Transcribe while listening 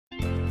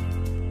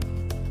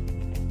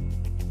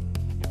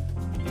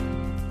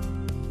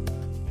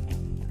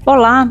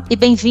Olá e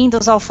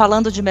bem-vindos ao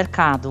Falando de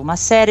Mercado, uma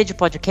série de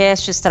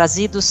podcasts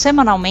trazidos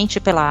semanalmente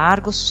pela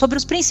Argos sobre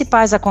os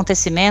principais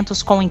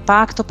acontecimentos com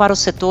impacto para os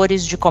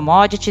setores de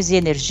commodities e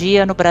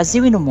energia no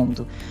Brasil e no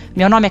mundo.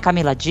 Meu nome é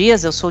Camila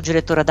Dias, eu sou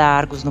diretora da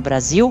Argos no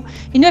Brasil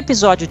e no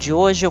episódio de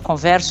hoje eu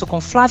converso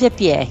com Flávia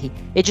Pierry,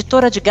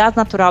 editora de Gás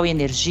Natural e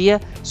Energia,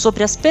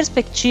 sobre as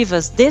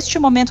perspectivas deste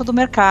momento do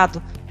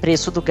mercado,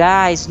 preço do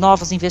gás,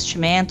 novos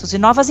investimentos e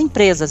novas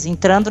empresas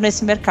entrando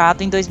nesse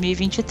mercado em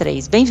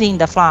 2023.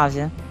 Bem-vinda,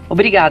 Flávia.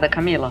 Obrigada,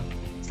 Camila.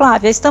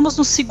 Flávia, estamos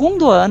no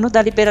segundo ano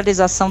da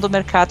liberalização do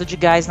mercado de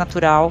gás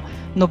natural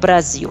no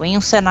Brasil, em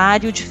um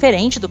cenário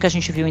diferente do que a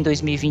gente viu em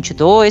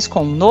 2022,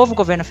 com um novo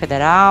governo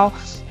federal,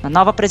 a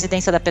nova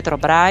presidência da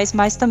Petrobras,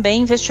 mas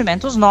também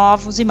investimentos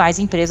novos e mais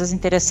empresas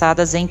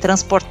interessadas em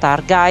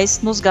transportar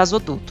gás nos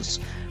gasodutos.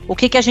 O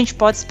que a gente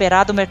pode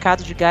esperar do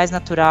mercado de gás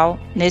natural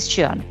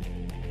neste ano?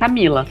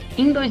 Camila,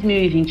 em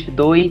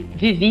 2022,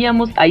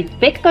 vivíamos a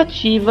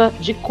expectativa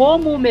de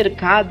como o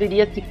mercado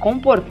iria se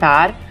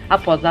comportar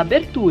após a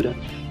abertura,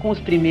 com os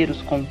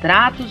primeiros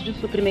contratos de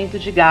suprimento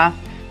de gás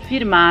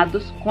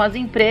firmados com as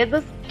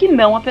empresas que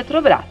não a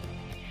Petrobras.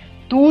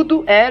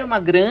 Tudo era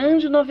uma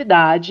grande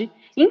novidade,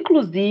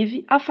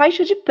 inclusive a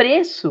faixa de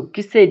preço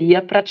que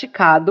seria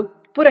praticado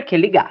por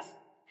aquele gás.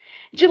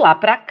 De lá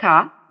para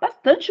cá,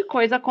 bastante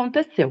coisa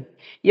aconteceu.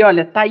 E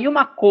olha, tá aí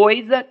uma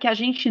coisa que a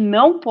gente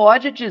não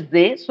pode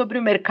dizer sobre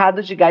o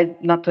mercado de gás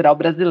natural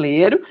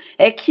brasileiro,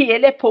 é que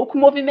ele é pouco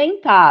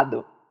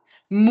movimentado.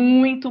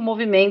 Muito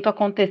movimento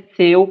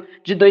aconteceu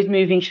de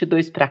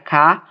 2022 para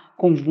cá,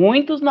 com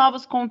muitos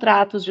novos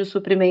contratos de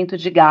suprimento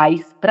de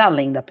gás para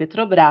além da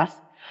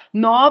Petrobras,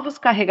 novos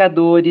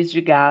carregadores de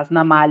gás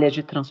na malha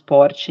de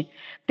transporte,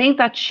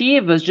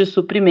 tentativas de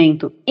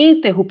suprimento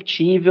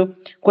interruptível,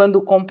 quando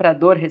o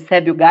comprador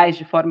recebe o gás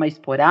de forma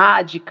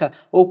esporádica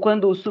ou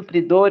quando o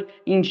supridor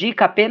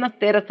indica apenas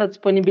ter essa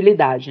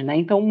disponibilidade, né?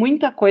 Então,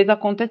 muita coisa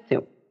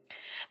aconteceu.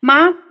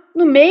 Mas,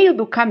 no meio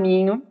do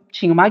caminho,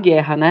 tinha uma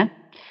guerra, né?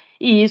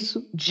 E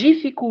isso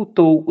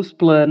dificultou os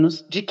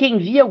planos de quem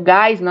via o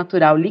gás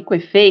natural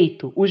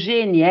liquefeito, o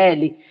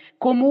GNL,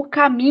 como o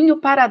caminho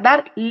para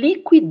dar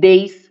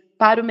liquidez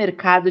para o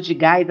mercado de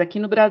gás aqui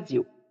no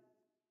Brasil.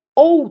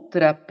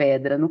 Outra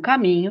pedra no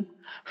caminho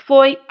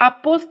foi a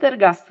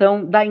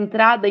postergação da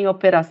entrada em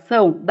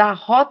operação da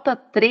Rota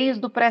 3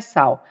 do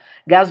pré-sal,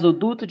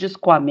 gasoduto de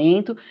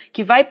escoamento,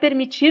 que vai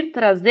permitir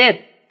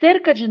trazer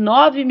cerca de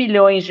 9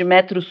 milhões de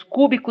metros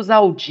cúbicos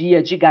ao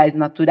dia de gás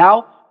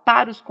natural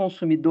para os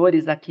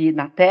consumidores aqui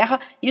na Terra,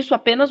 isso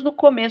apenas no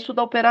começo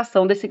da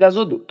operação desse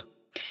gasoduto.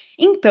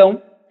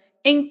 Então,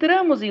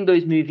 entramos em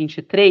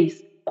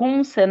 2023 com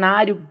um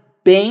cenário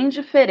bem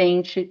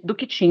diferente do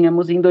que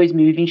tínhamos em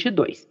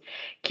 2022,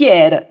 que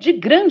era de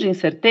grande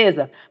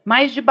incerteza,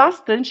 mas de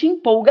bastante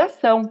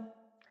empolgação.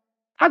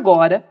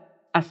 Agora,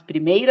 as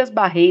primeiras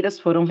barreiras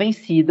foram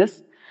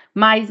vencidas,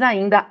 mas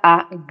ainda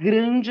há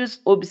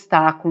grandes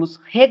obstáculos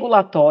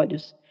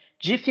regulatórios,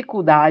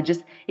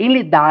 dificuldades em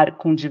lidar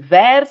com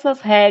diversas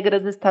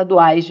regras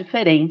estaduais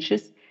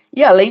diferentes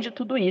e, além de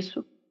tudo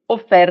isso,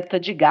 oferta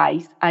de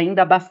gás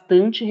ainda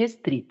bastante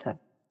restrita.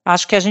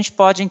 Acho que a gente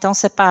pode, então,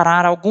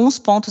 separar alguns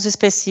pontos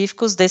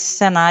específicos desse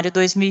cenário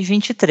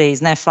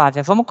 2023, né,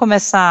 Flávia? Vamos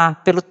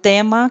começar pelo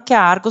tema que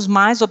a Argos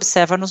mais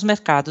observa nos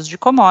mercados de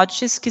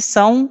commodities, que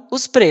são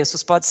os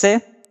preços, pode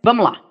ser?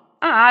 Vamos lá.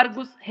 A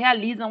Argos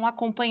realiza um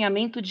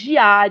acompanhamento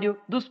diário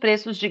dos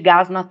preços de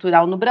gás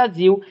natural no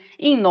Brasil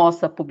em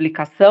nossa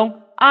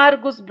publicação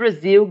Argos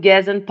Brasil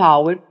Gas and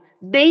Power,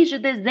 desde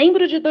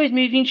dezembro de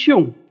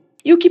 2021.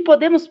 E o que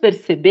podemos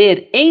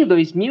perceber em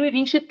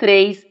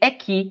 2023 é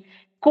que,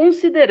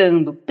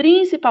 considerando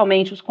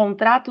principalmente os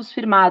contratos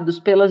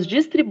firmados pelas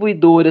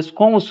distribuidoras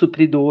com os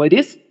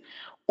supridores,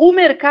 o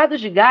mercado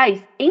de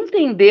gás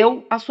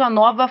entendeu a sua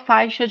nova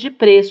faixa de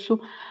preço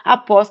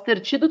após ter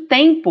tido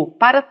tempo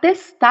para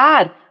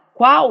testar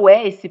qual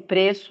é esse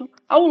preço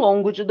ao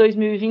longo de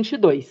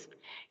 2022.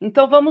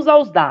 Então vamos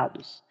aos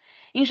dados.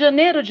 Em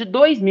janeiro de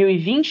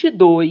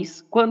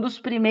 2022, quando os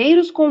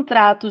primeiros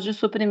contratos de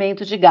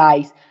suprimento de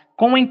gás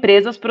com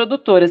empresas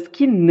produtoras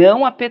que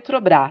não a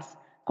Petrobras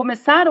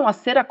começaram a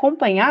ser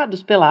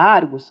acompanhados pela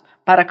Argos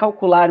para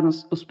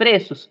calcularmos os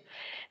preços,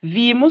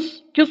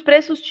 vimos que os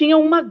preços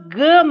tinham uma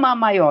gama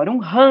maior, um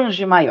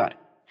range maior.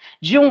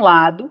 De um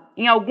lado,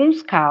 em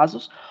alguns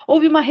casos,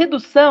 houve uma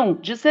redução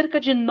de cerca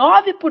de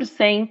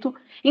 9%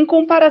 em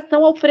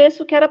comparação ao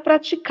preço que era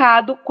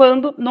praticado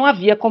quando não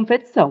havia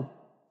competição.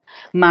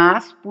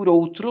 Mas, por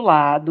outro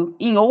lado,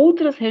 em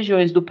outras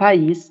regiões do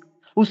país,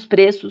 os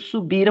preços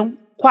subiram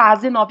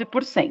quase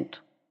 9%.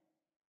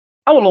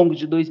 Ao longo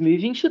de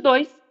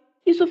 2022,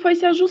 isso foi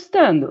se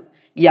ajustando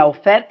e a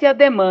oferta e a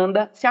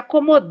demanda se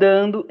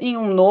acomodando em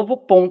um novo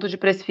ponto de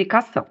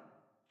precificação.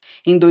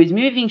 Em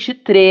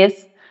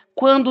 2023,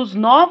 quando os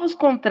novos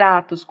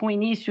contratos com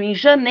início em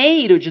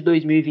janeiro de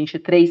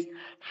 2023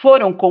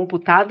 foram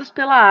computados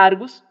pela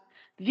Argos,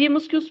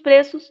 vimos que os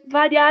preços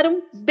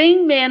variaram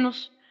bem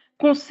menos,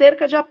 com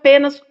cerca de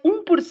apenas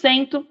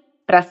 1%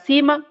 para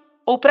cima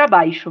ou para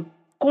baixo.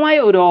 com a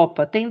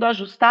Europa tendo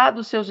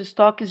ajustado seus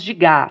estoques de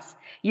gás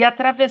e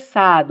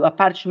atravessado a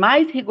parte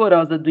mais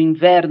rigorosa do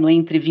inverno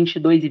entre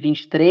 22 e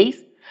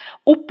 23,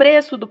 o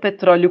preço do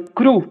petróleo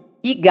cru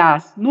e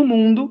gás no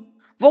mundo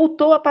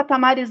voltou a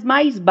patamares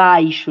mais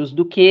baixos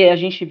do que a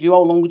gente viu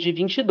ao longo de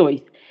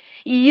 22.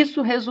 E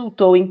isso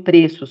resultou em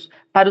preços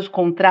para os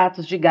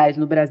contratos de gás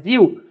no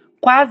Brasil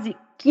quase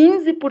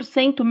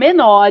 15%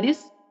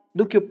 menores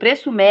do que o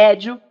preço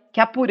médio que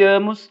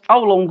apuramos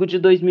ao longo de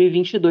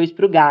 2022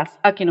 para o gás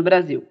aqui no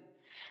Brasil.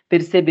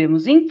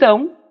 Percebemos,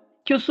 então,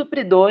 que os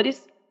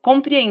supridores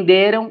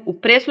compreenderam o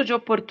preço de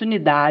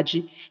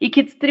oportunidade e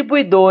que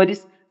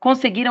distribuidores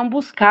conseguiram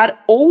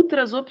buscar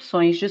outras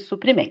opções de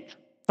suprimento.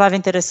 Flávia, é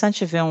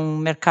interessante ver um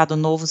mercado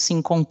novo se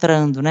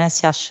encontrando, né,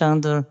 se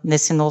achando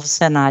nesse novo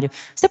cenário.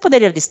 Você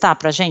poderia listar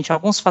para a gente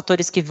alguns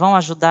fatores que vão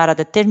ajudar a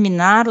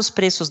determinar os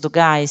preços do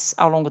gás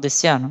ao longo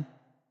desse ano?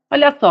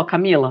 Olha só,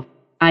 Camila,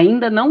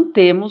 ainda não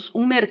temos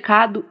um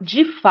mercado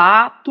de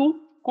fato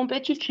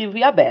competitivo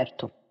e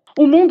aberto.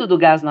 O mundo do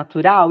gás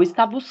natural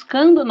está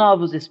buscando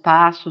novos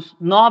espaços,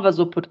 novas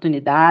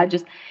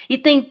oportunidades e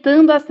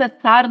tentando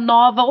acessar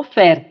nova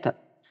oferta,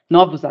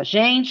 novos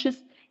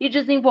agentes e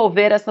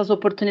desenvolver essas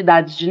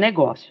oportunidades de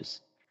negócios.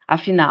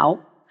 Afinal,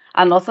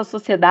 a nossa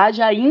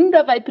sociedade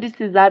ainda vai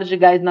precisar de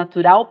gás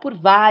natural por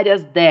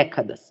várias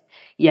décadas.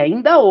 E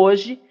ainda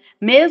hoje,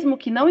 mesmo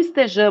que não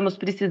estejamos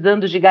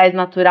precisando de gás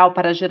natural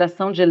para a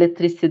geração de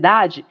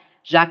eletricidade,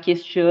 já que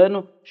este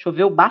ano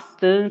choveu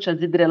bastante,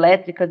 as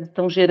hidrelétricas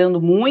estão gerando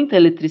muita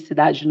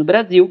eletricidade no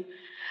Brasil,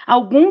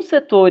 alguns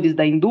setores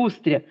da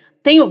indústria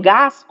têm o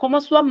gás como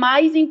a sua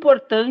mais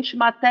importante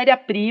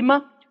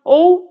matéria-prima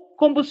ou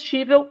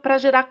combustível para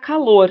gerar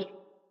calor.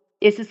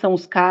 Esses são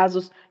os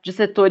casos de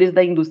setores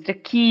da indústria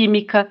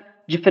química,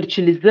 de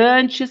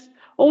fertilizantes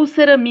ou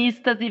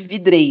ceramistas e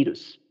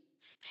vidreiros.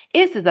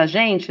 Esses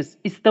agentes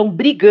estão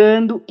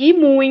brigando e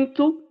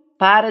muito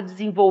para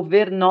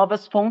desenvolver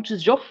novas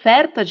fontes de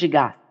oferta de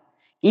gás,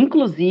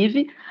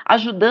 inclusive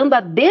ajudando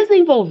a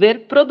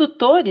desenvolver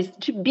produtores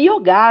de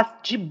biogás,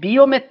 de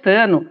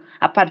biometano,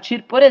 a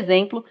partir, por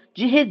exemplo,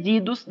 de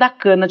resíduos da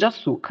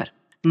cana-de-açúcar.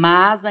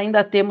 Mas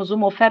ainda temos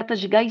uma oferta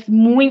de gás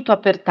muito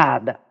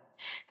apertada.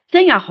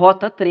 Sem a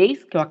Rota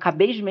 3, que eu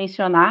acabei de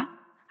mencionar,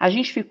 a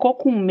gente ficou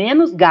com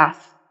menos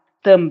gás.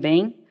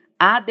 Também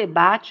há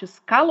debates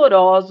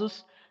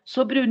calorosos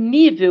sobre o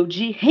nível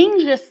de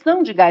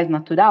reinjeção de gás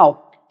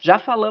natural. Já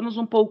falamos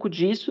um pouco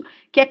disso,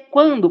 que é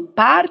quando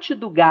parte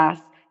do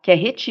gás que é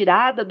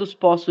retirada dos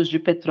poços de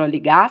petróleo e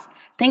gás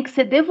tem que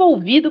ser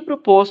devolvido para o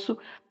poço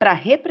para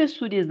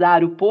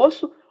repressurizar o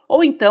poço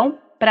ou então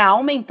para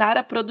aumentar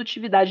a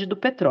produtividade do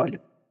petróleo.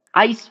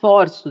 Há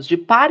esforços de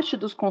parte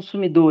dos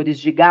consumidores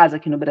de gás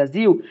aqui no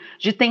Brasil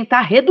de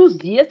tentar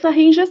reduzir essa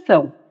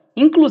reinjeção,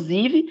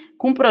 inclusive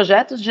com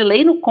projetos de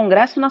lei no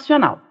Congresso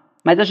Nacional.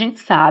 Mas a gente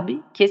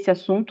sabe que esse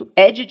assunto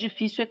é de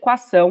difícil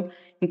equação,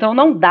 então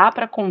não dá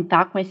para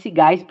contar com esse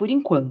gás por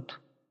enquanto.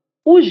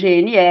 O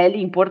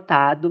GNL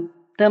importado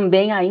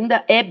também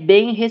ainda é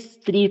bem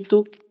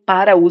restrito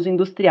para uso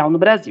industrial no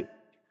Brasil.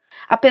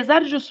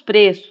 Apesar de os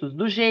preços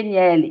do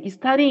GNL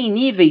estarem em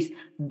níveis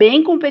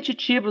bem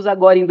competitivos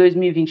agora em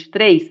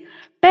 2023,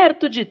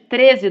 perto de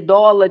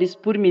 $13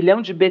 por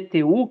milhão de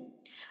BTU,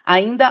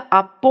 ainda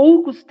há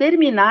poucos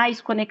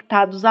terminais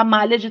conectados à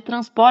malha de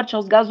transporte,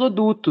 aos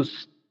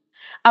gasodutos.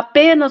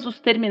 Apenas os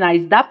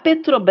terminais da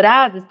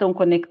Petrobras estão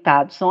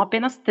conectados, são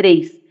apenas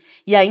 3,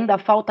 e ainda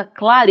falta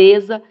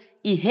clareza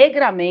e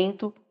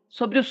regramento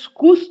sobre os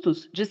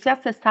custos de se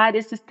acessar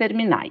esses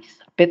terminais.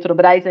 A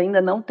Petrobras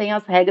ainda não tem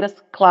as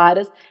regras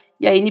claras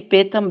e a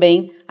ANP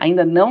também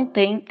ainda não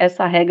tem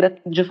essa regra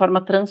de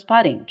forma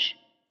transparente.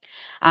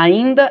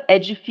 Ainda é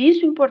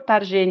difícil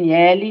importar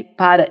GNL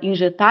para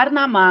injetar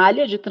na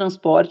malha de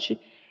transporte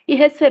e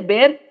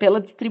receber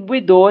pela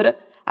distribuidora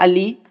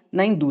ali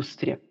na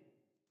indústria.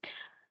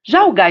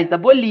 Já o gás da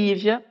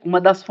Bolívia, uma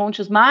das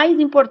fontes mais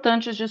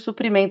importantes de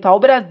suprimento ao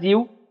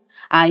Brasil,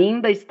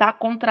 ainda está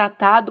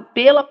contratado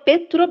pela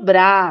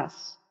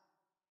Petrobras.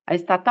 A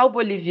estatal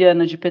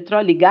boliviana de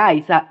petróleo e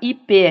gás, a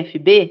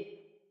YPFB,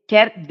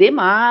 quer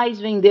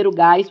demais vender o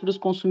gás para os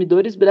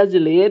consumidores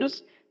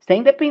brasileiros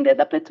sem depender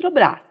da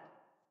Petrobras.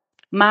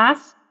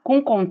 Mas, com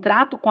um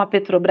contrato com a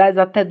Petrobras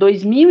até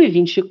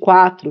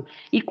 2024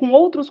 e com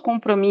outros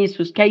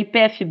compromissos que a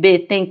YPFB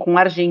tem com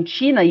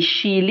Argentina e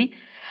Chile,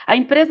 a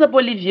empresa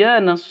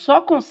boliviana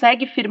só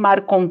consegue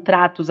firmar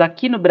contratos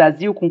aqui no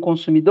Brasil com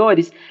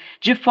consumidores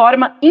de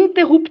forma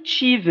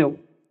interruptível.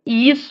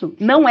 E isso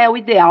não é o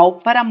ideal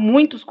para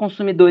muitos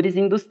consumidores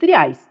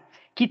industriais,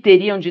 que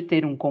teriam de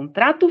ter um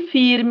contrato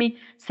firme,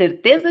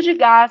 certeza de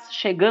gás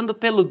chegando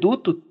pelo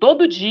duto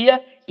todo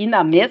dia e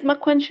na mesma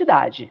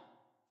quantidade.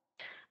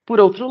 Por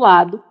outro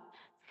lado,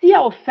 se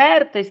a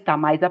oferta está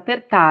mais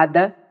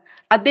apertada,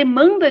 a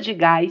demanda de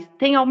gás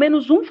tem ao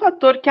menos um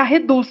fator que a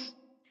reduz,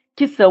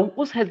 que são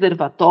os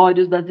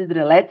reservatórios das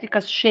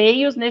hidrelétricas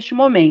cheios neste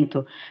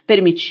momento,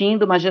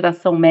 permitindo uma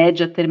geração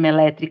média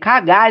termoelétrica a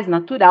gás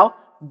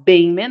natural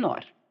bem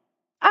menor.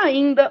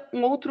 Ainda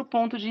um outro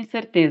ponto de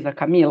incerteza,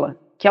 Camila,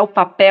 que é o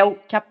papel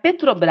que a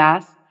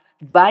Petrobras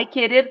vai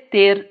querer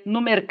ter no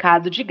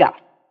mercado de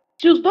gás.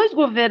 Se os dois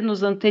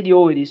governos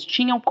anteriores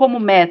tinham como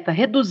meta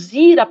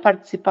reduzir a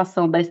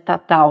participação da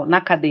estatal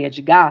na cadeia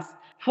de gás,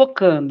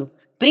 focando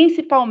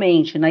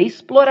principalmente na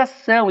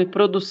exploração e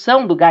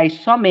produção do gás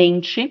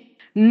somente,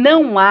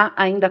 não há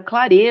ainda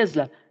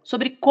clareza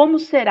sobre como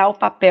será o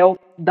papel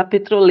da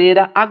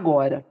petroleira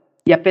agora.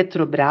 E a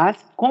Petrobras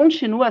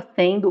continua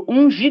sendo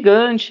um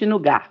gigante no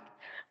gás,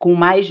 com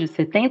mais de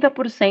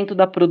 70%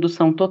 da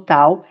produção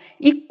total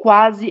e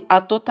quase a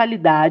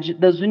totalidade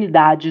das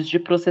unidades de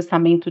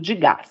processamento de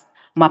gás,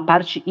 uma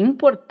parte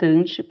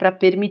importante para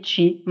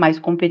permitir mais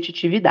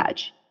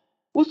competitividade.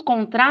 Os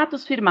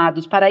contratos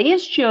firmados para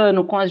este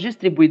ano com as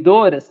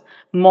distribuidoras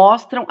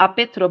mostram a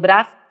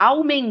Petrobras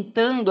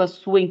aumentando a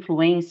sua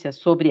influência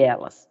sobre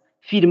elas,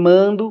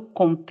 firmando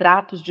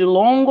contratos de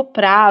longo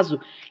prazo,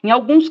 em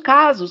alguns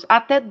casos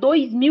até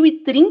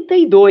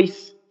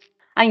 2032.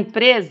 A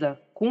empresa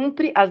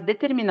cumpre as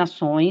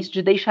determinações de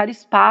deixar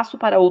espaço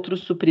para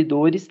outros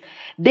supridores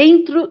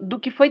dentro do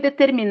que foi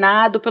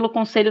determinado pelo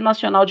Conselho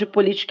Nacional de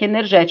Política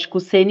Energética,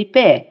 o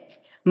CNPE,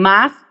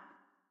 mas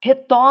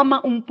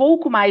retoma um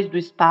pouco mais do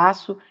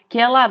espaço que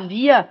ela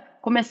havia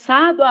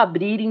começado a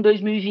abrir em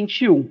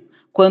 2021,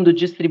 quando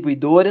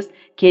distribuidoras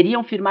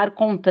queriam firmar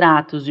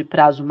contratos de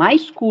prazo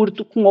mais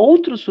curto com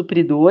outros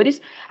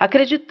supridores,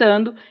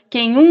 acreditando que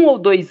em 1 ou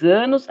 2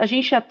 anos a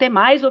gente ia ter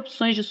mais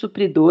opções de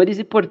supridores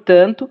e,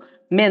 portanto,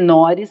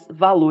 menores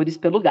valores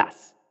pelo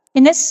gás.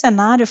 E nesse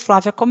cenário,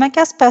 Flávia, como é que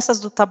as peças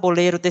do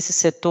tabuleiro desse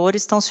setor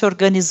estão se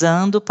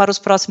organizando para os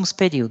próximos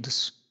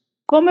períodos?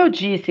 Como eu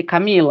disse,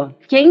 Camila,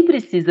 quem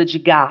precisa de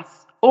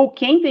gás ou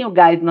quem tem o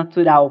gás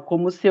natural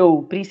como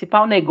seu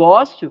principal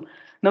negócio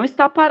não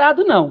está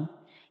parado, não.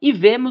 E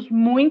vemos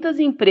muitas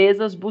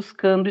empresas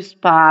buscando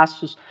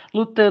espaços,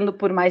 lutando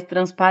por mais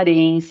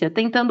transparência,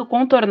 tentando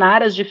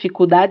contornar as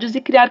dificuldades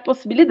e criar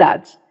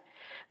possibilidades.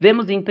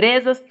 Vemos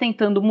empresas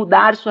tentando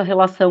mudar sua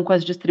relação com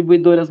as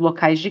distribuidoras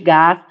locais de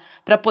gás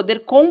para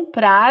poder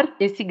comprar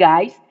esse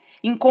gás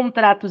em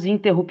contratos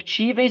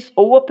interruptíveis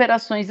ou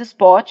operações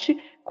spot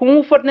com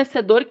o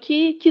fornecedor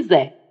que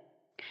quiser.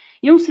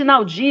 E um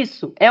sinal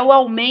disso é o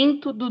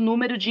aumento do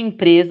número de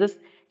empresas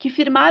que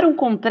firmaram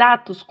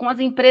contratos com as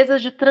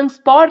empresas de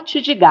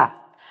transporte de gás,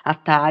 a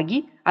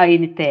TAG, a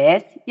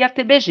NTS e a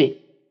TBG.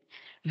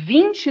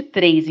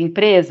 23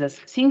 empresas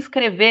se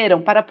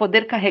inscreveram para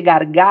poder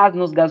carregar gás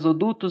nos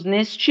gasodutos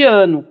neste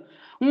ano,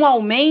 um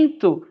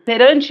aumento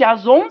perante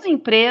as 11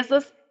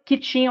 empresas que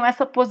tinham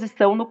essa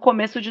posição no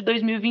começo de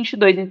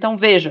 2022. Então,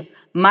 veja,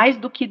 mais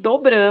do que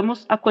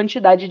dobramos a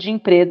quantidade de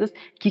empresas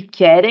que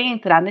querem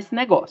entrar nesse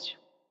negócio.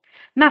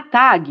 Na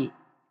TAG,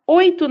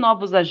 8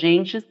 novos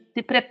agentes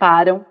se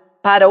preparam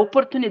para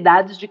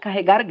oportunidades de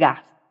carregar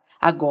gás,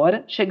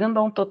 agora chegando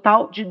a um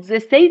total de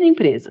 16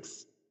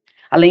 empresas.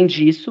 Além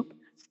disso,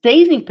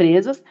 6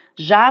 empresas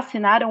já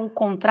assinaram o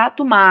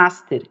contrato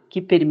master,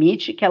 que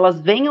permite que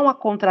elas venham a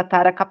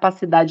contratar a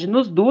capacidade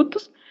nos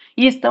dutos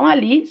e estão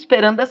ali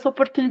esperando essa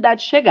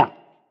oportunidade chegar.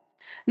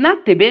 Na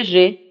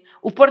TBG,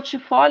 o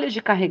portfólio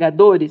de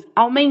carregadores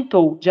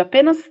aumentou de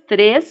apenas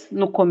 3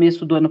 no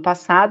começo do ano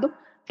passado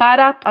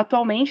para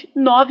atualmente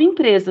 9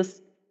 empresas.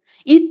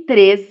 E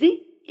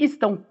 13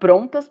 estão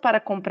prontas para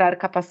comprar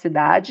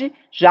capacidade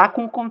já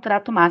com o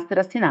contrato master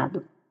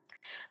assinado.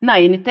 Na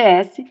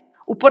NTS,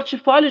 o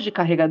portfólio de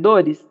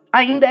carregadores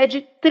ainda é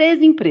de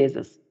 13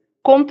 empresas,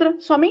 contra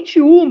somente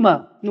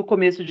uma no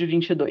começo de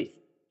 22.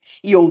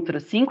 E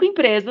outras 5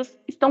 empresas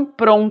estão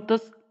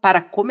prontas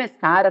para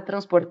começar a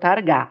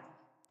transportar gás.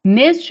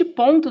 Neste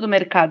ponto do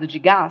mercado de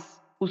gás,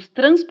 os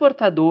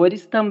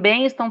transportadores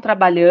também estão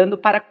trabalhando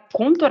para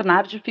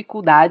contornar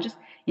dificuldades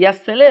e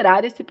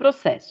acelerar esse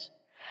processo.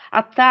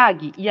 A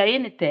TAG e a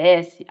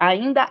NTS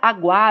ainda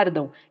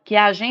aguardam que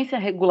a agência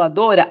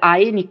reguladora, a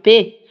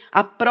ANP,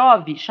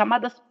 aprove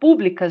chamadas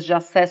públicas de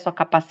acesso à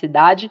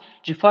capacidade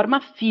de forma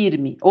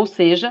firme, ou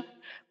seja,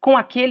 com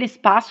aquele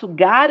espaço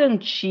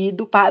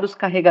garantido para os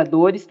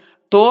carregadores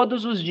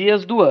todos os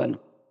dias do ano.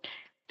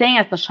 Sem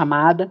essa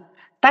chamada,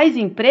 tais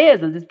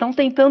empresas estão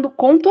tentando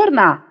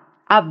contornar,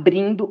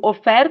 abrindo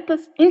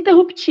ofertas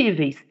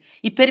interruptíveis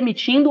e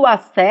permitindo o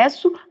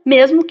acesso,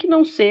 mesmo que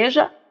não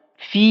seja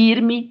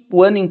firme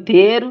o ano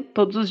inteiro,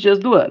 todos os dias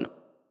do ano.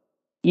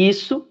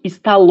 Isso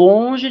está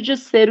longe de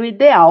ser o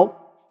ideal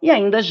e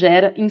ainda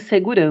gera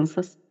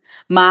inseguranças,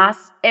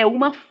 mas é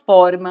uma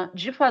forma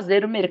de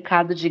fazer o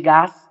mercado de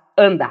gás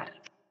andar.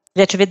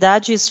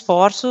 Criatividade e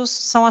esforços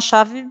são a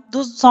chave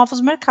dos novos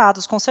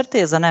mercados, com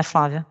certeza, né,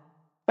 Flávia?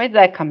 Pois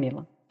é,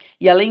 Camila.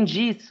 E além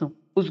disso,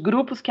 os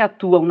grupos que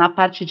atuam na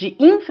parte de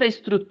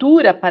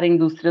infraestrutura para a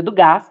indústria do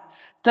gás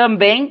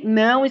também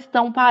não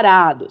estão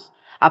parados,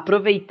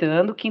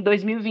 aproveitando que em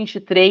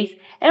 2023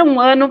 é um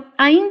ano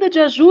ainda de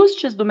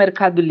ajustes do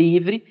mercado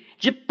livre,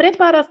 de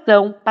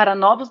preparação para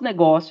novos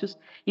negócios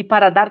e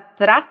para dar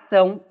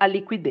tração à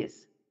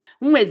liquidez.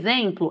 Um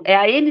exemplo é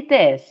a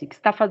NTS, que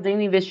está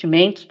fazendo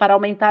investimentos para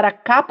aumentar a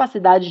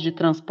capacidade de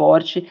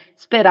transporte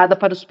esperada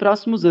para os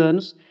próximos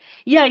anos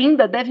E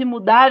ainda deve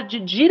mudar de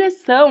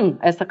direção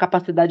essa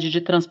capacidade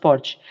de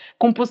transporte,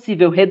 com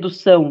possível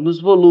redução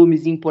nos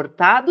volumes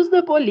importados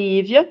da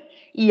Bolívia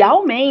e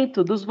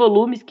aumento dos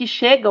volumes que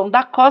chegam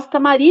da costa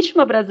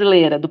marítima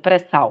brasileira, do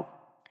pré-sal.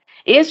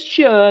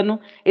 Este ano,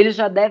 eles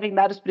já devem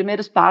dar os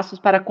primeiros passos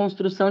para a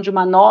construção de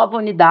uma nova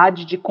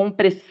unidade de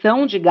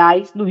compressão de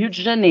gás no Rio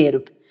de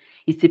Janeiro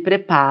e se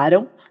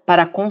preparam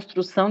para a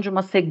construção de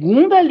uma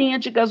segunda linha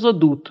de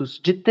gasodutos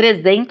de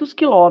 300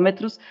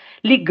 quilômetros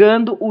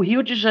ligando o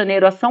Rio de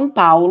Janeiro a São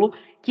Paulo,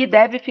 que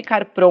deve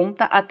ficar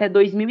pronta até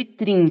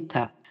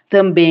 2030.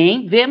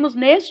 Também vemos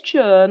neste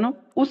ano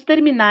os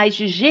terminais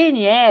de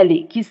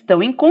GNL que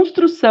estão em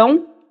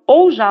construção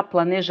ou já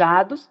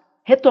planejados,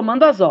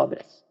 retomando as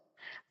obras.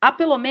 Há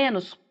pelo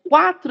menos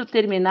 4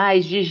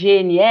 terminais de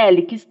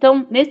GNL que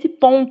estão nesse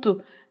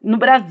ponto no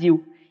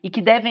Brasil e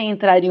que devem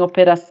entrar em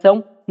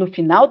operação no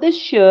final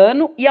deste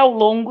ano e ao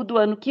longo do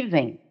ano que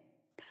vem.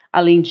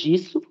 Além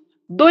disso,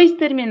 2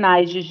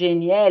 terminais de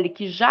GNL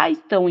que já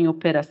estão em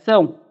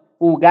operação,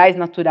 o Gás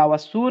Natural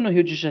Açu, no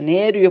Rio de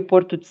Janeiro, e o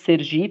Porto de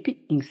Sergipe,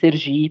 em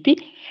Sergipe,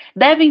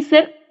 devem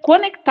ser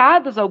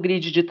conectados ao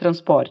grid de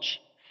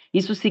transporte.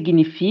 Isso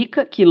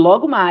significa que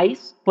logo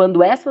mais,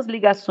 quando essas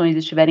ligações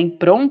estiverem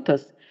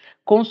prontas,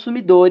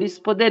 consumidores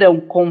poderão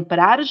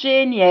comprar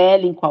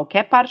GNL em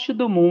qualquer parte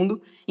do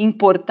mundo,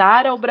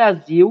 importar ao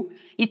Brasil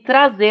e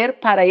trazer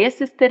para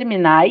esses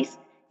terminais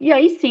e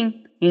aí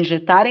sim,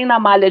 injetarem na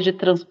malha de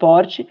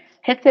transporte,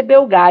 receber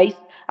o gás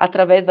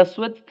através da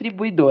sua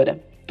distribuidora.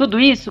 Tudo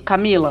isso,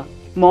 Camila,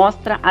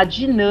 mostra a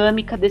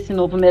dinâmica desse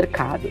novo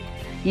mercado.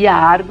 E a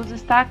Argos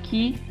está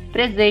aqui,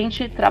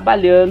 presente,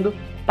 trabalhando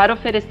para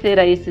oferecer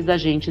a esses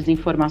agentes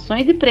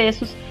informações e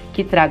preços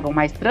que tragam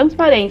mais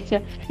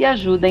transparência e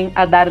ajudem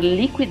a dar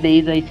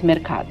liquidez a esse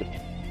mercado.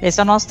 Esse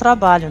é o nosso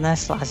trabalho, né,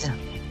 Flávia?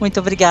 Muito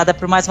obrigada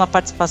por mais uma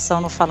participação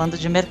no Falando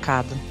de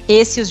Mercado.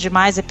 Esse e os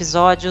demais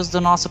episódios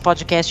do nosso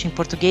podcast em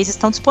português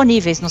estão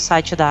disponíveis no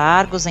site da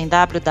Argos em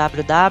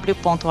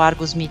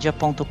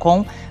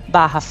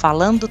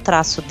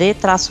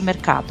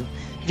www.argosmedia.com/falando-de-mercado.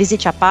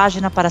 Visite a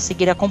página para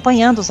seguir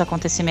acompanhando os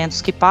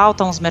acontecimentos que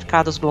pautam os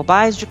mercados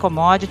globais de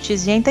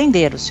commodities e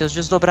entender os seus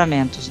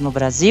desdobramentos no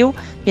Brasil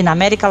e na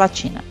América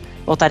Latina.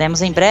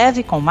 Voltaremos em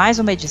breve com mais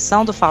uma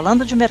edição do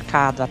Falando de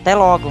Mercado. Até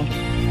logo!